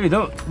 Baby,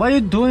 don't. What are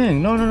you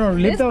doing? No.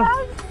 Leave This the...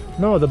 bag?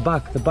 No, the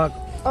back.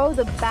 Oh,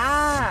 the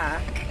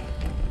back.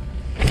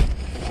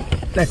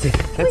 That's it.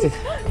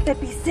 Te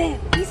pisé.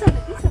 Písame.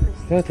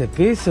 Te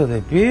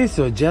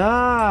piso,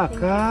 ya,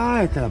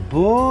 cállate la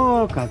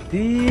boca,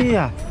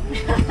 tía.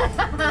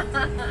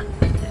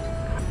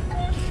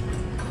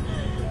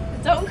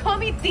 Don't call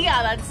me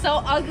tía, that's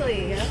so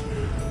ugly.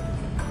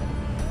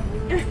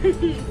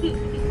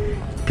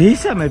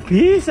 Písame.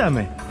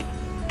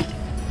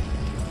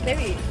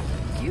 Baby,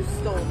 you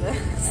stole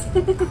this.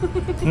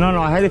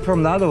 No, I had it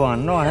from the other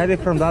one.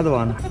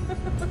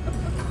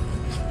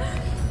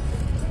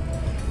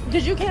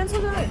 Did you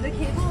cancel the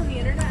cable on the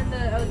internet and the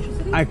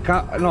electricity?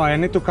 I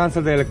need to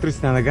cancel the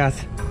electricity and the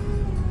gas.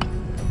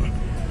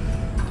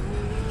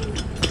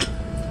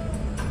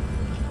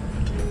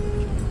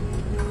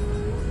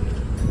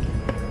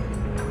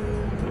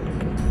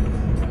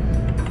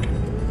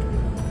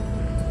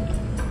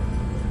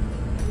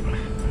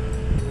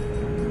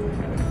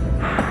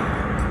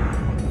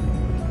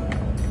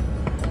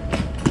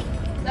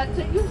 That's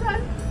it, you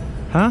said?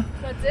 Huh?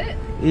 That's it?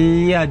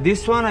 Yeah,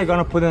 this one I'm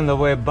gonna put in the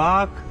way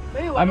back.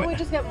 Maybe why don't we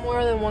just get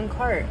more than one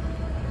cart?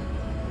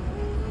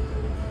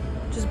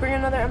 Just bring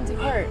another empty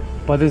cart.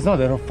 But it's not,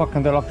 they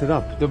locked it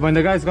up. When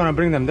the guy's gonna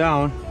bring them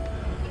down.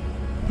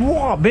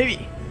 Whoa,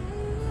 baby!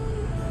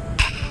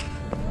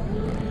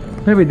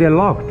 Maybe they're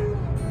locked.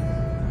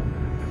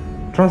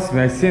 Trust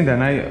me, I seen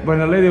that. When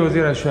the lady was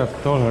here, I should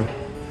have told her.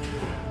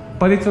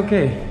 But it's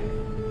okay.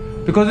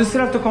 Because we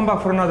still have to come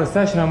back for another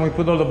session and we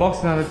put all the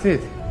boxes and that's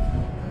it.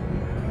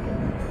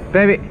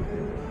 Baby.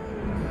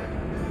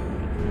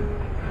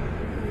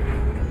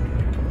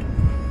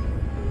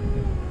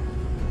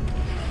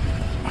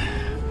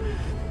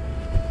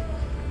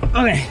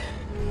 Okay.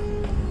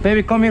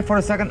 Baby, come here for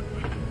a second.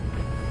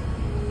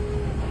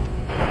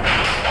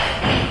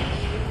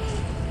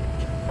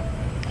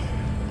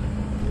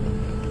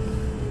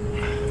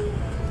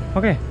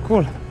 Okay,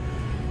 cool.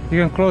 You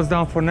can close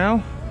down for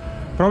now.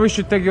 Probably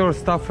should take your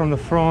stuff from the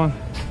front.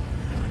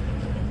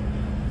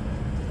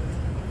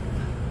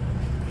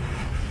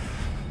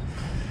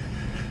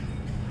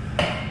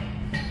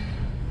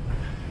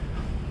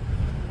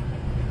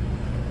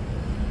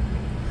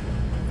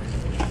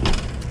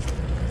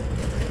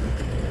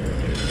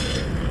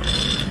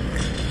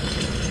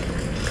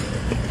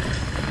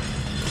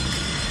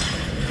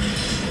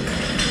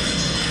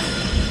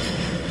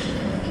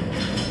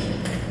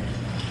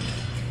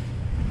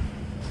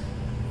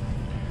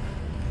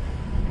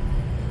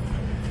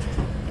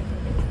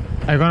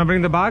 Are you gonna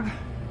bring the bag?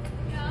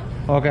 Yeah.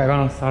 Okay, I'm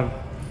gonna start.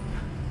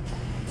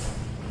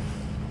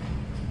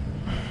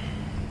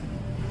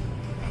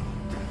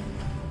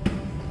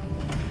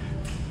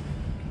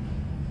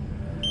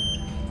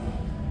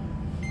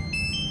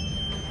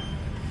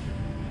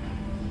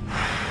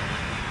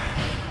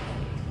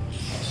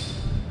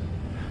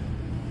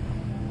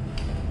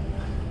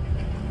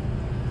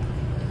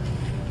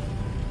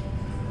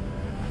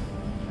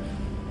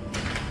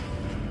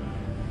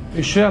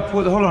 You should have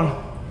put, hold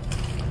on.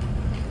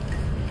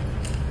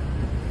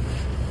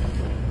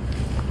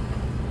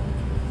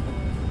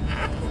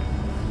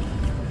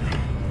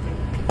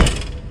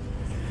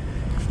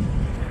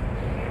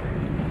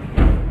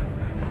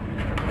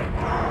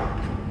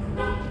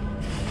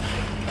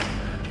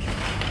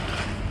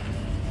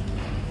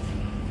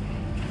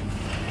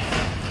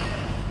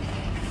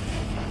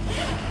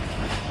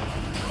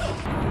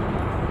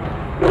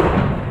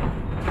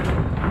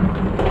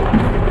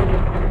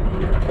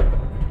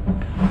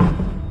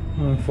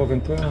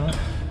 Fucking turn, huh?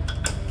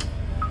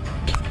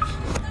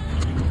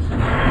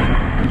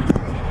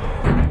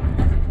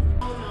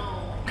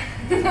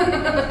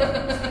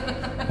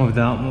 Move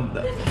down, move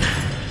down.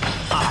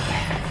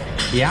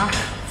 Yeah?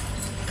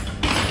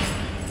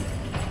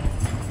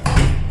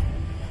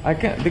 I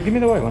can't, give me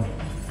the white one.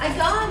 I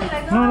got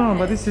it, No,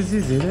 but this is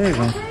easy, there you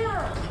go.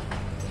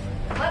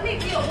 Let me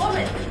be a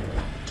woman.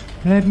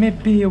 Let me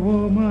be a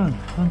woman,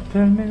 don't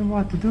tell me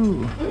what to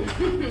do.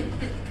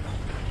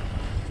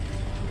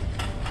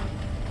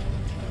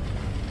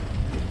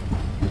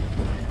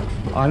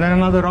 And then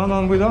another round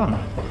and we're done.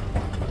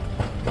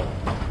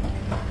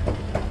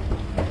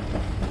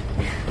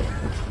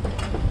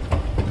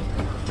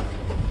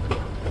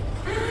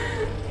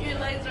 Your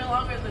legs are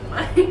longer than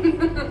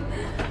mine.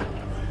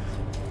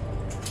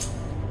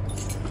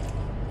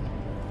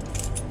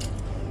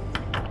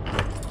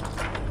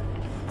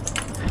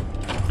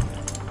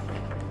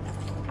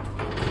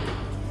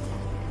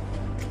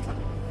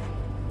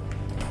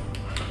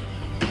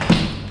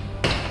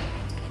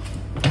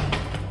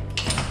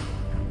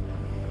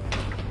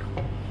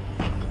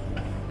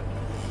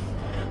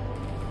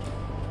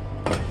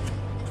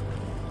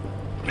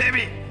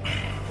 Baby!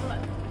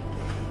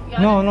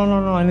 No,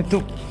 I need to...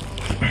 How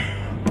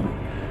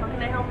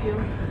can I help you?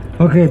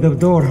 Okay, the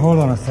door, hold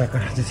on a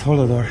second. Just hold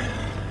the door.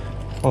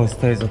 Oh, it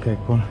stays, okay,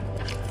 cool.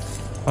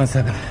 1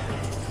 second.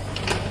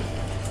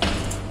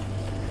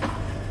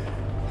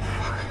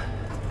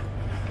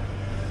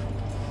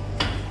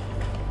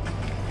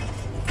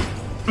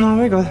 No,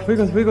 we good. You're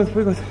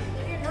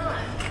not.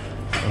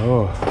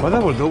 Oh, what I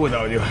will do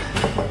without you?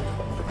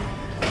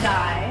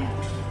 Die.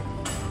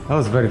 That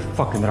was very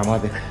fucking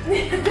dramatic.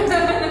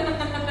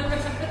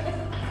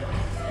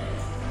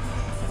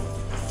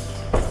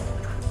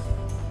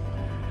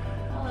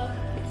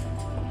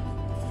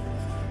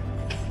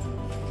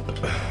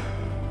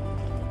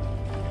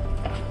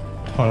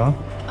 Hold on.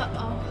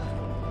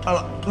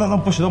 Uh-oh. No,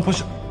 don't push it, don't push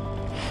it.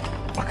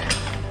 Okay.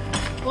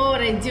 What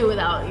would I do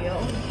without you?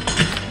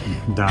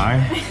 Die.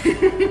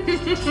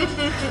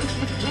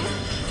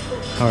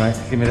 Alright,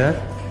 give me that.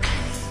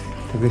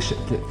 Take the shit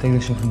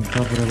from the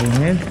top, whatever you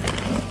need.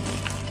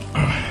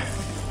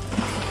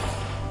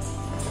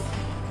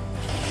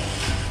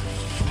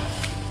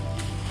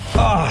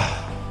 Ah,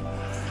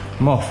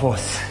 more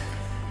force.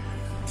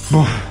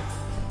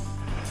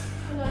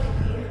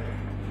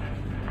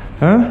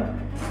 Huh?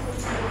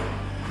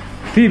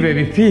 Pee,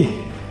 baby, pee.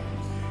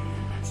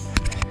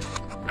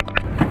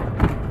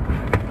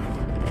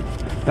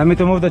 Want me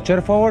to move the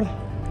chair forward?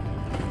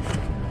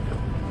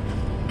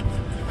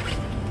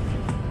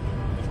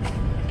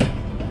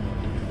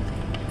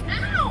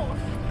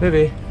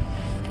 Baby.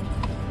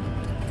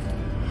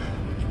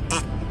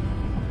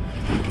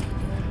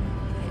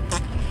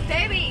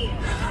 Baby,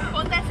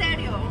 ponte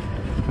serio.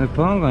 Me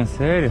pongo en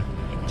serio.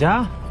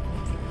 ¿Ya?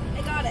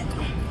 I got it.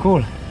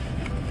 Cool.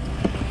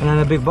 And then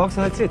a big box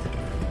and that's it.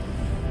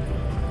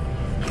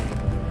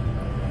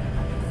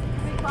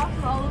 Big box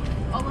with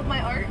all of my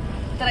art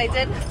that I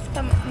did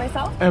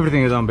myself.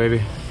 Everything is done,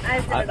 baby. I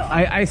did it all.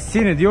 I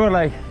seen it. You were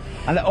like,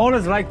 and I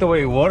always like the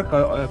way you work.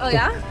 Oh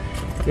yeah?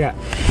 Yeah.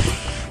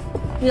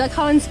 You like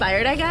how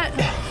inspired I get?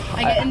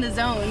 I get in the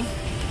zone.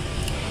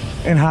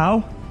 And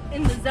how?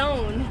 In the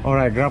zone.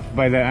 Alright, grab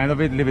by the end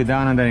of it, leave it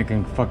down, and then you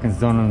can fucking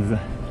zone on the...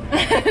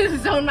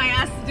 Zone my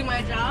ass to do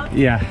my job.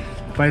 Yeah.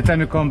 By the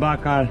time you come back,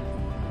 Oh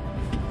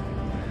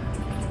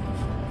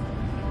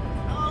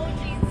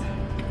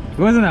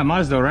jeez. it wasn't that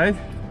much though, right?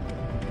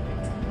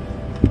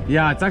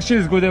 Yeah, it's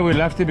actually good that we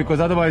left it because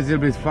otherwise you'll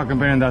be fucking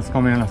burning that's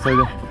coming on.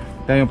 So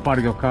then you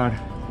park your car.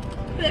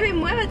 Baby,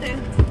 muévete.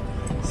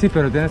 Sí,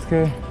 pero tienes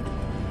que...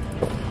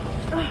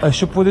 I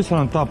should put this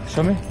one on top.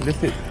 Show me.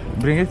 Lift it.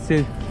 Bring it.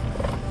 See.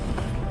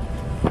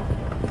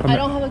 I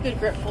don't have a good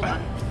grip. Hold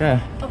on.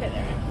 Yeah. Okay,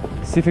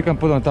 there. See if you can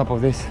put on top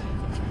of this.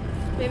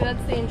 Baby,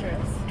 that's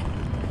dangerous.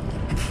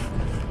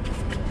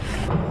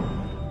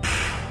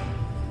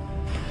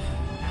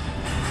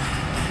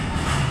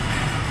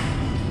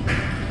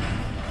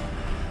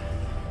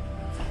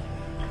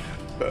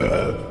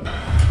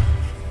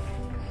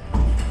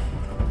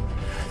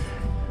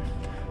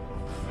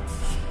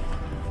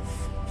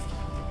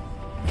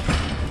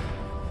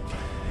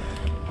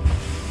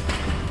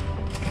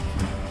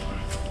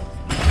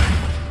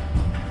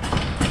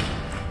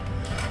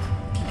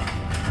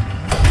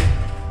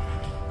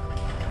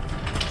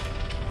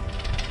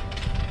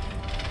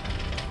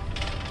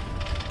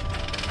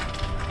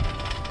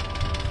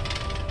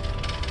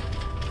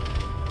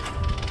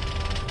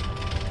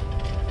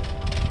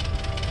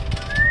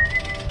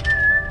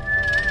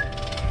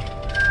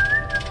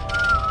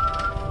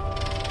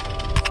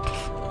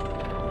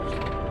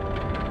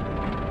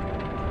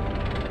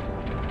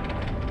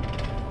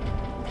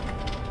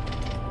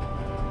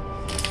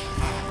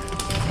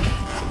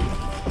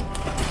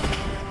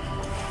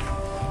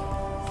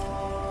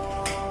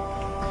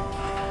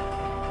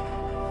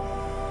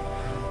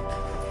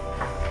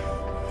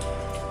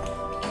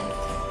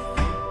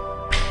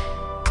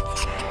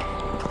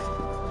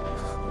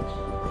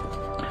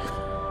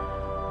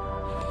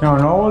 Now,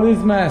 in all this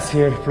mess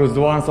here, plus the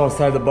ones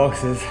outside the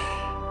boxes,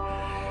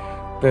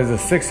 there's a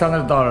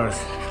 $600.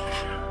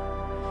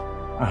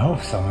 I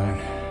hope so, man.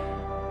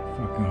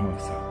 Fucking hope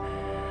so.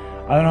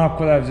 I don't know how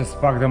could I have just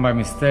packed them by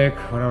mistake,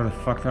 whatever the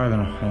fuck, I don't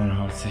know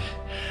how to say.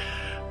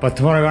 But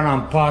tomorrow I'm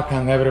gonna unpack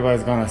and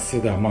everybody's gonna see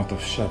the amount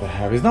of shit I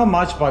have. It's not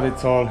much, but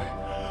it's all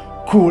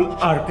cool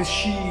art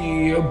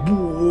shit,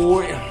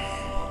 boy.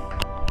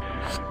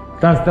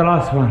 That's the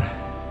last one.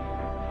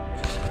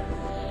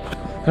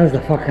 That's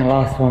the fucking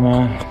last one,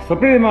 man. So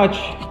pretty much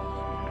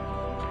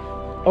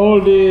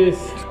all this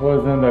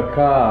was in the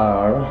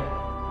car.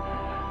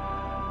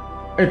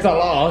 It's a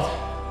lot.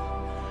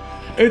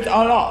 It's a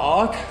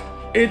lot.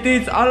 It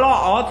is a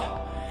lot.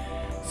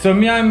 So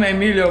me and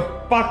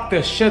Emilio packed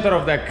the shit out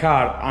of the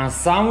car, and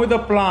Sam with the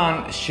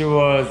plan, she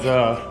was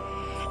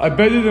I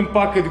bet you didn't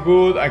pack it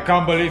good. I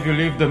can't believe you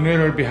leave the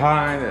mirror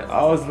behind.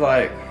 I was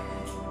like,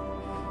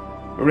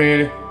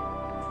 really?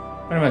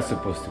 Where am I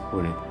supposed to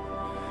put it?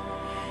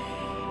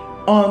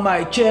 On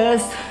my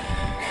chest.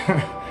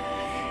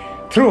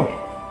 True.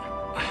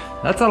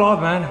 That's a lot,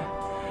 man.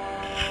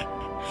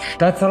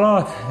 That's a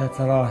lot. That's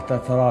a lot.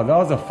 That's a lot. That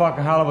was a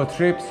fucking hell of a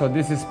trip. So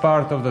this is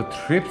part of the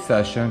trip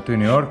session to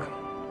New York.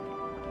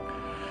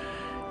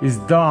 It's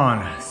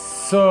done.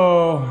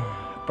 So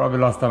probably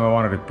last time I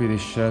want to repeat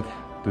this shit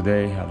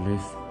today, at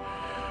least.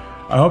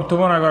 I hope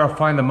tomorrow I'm gonna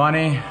find the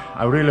money.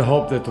 I really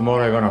hope that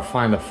tomorrow I'm gonna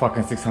find the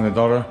fucking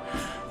 $600.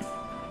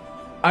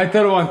 I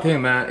tell you one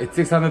thing, man, it's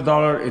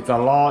 $600, it's a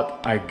lot,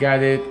 I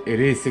get it, it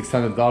is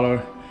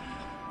 $600.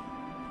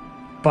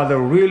 But the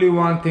really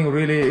one thing,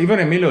 really, even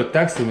Emilio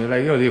texted me,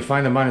 like, yo, do you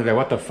find the money? Like,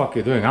 what the fuck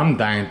you doing? I'm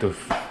dying to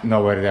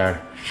know where they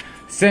are.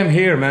 Same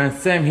here, man,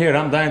 same here,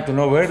 I'm dying to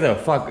know where the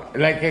fuck,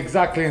 like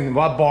exactly in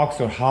what box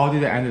or how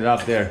did I end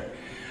up there.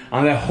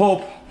 And I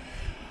hope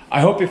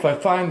if I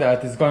find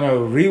that, it's gonna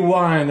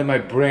rewind in my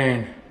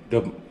brain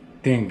the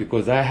thing,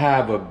 because I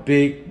have a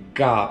big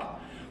gap,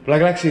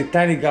 like actually a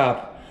tiny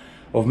gap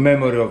of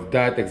memory of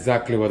that,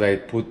 exactly what I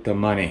put the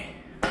money.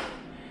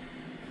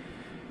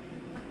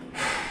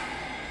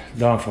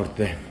 Done for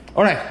today.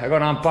 Alright, I'm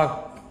gonna unpack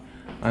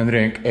and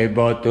drink a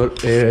bottle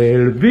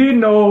El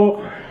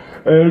Vino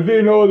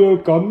del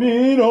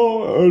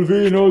Camino, El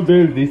Vino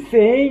del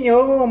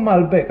Diseño,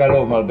 Malbec, I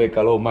love Malbec,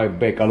 I love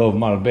Malbec, I love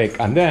Malbec.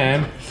 And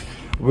then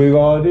we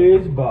got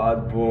this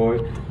bad boy.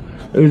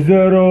 It's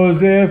the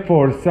rose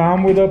for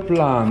Sam with a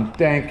plan.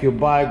 Thank you,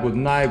 bye, good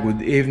night,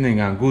 good evening,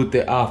 and good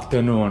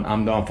afternoon.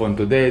 I'm done for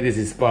today. This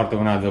is part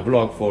of another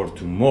vlog for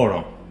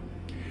tomorrow.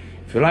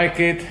 If you like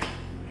it,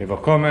 leave a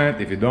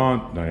comment. If you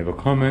don't leave a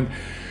comment.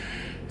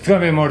 It's gonna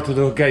be more to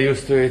do, get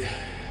used to it.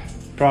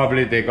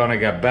 Probably they're gonna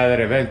get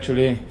better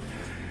eventually.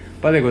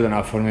 but they're good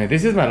enough for me.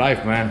 This is my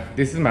life, man.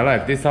 This is my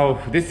life. This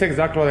is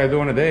exactly what I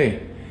do in a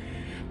day.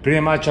 Pretty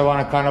much I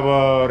want a kind of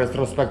a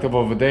retrospective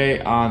of a day,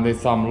 and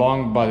it's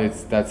long, but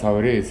that's how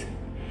it is.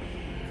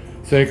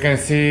 So you can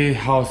see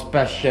how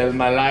special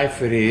my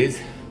life it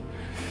is.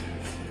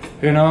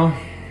 You know,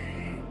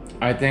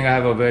 I think I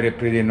have a very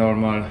pretty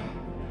normal,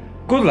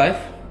 good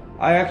life.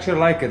 I actually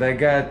like it.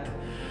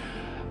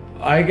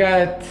 I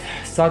get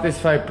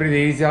satisfied pretty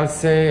easy, I'll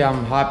say.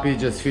 I'm happy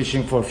just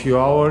fishing for a few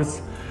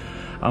hours.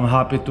 I'm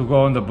happy to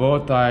go on the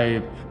boat.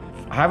 I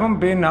haven't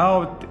been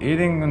out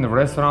eating in the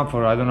restaurant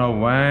for I don't know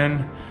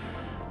when.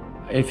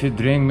 If you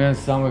drink me and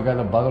some, we got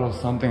a bottle of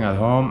something at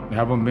home. I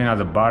haven't been at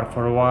the bar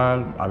for a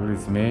while. At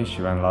least me.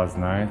 She went last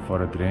night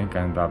for a drink,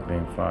 ended up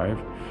being 5.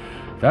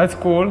 That's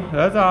cool.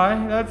 That's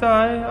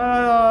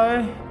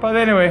I. But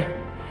anyway,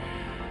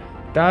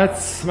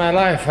 that's my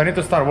life. I need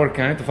to start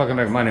working. I need to fucking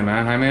make money,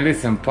 man. I mean,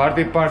 listen,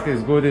 party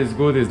is good,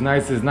 it's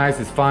nice,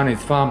 it's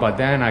fun. But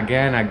then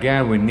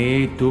again, we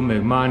need to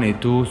make money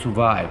to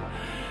survive.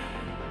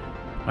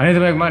 I need to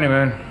make money,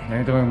 man. I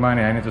need to make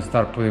money. I need to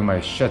start putting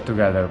my shit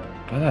together.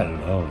 But I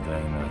love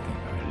doing nothing.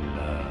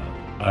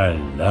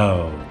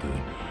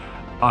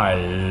 I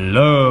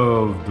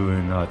love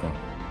doing nothing.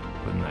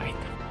 Good night.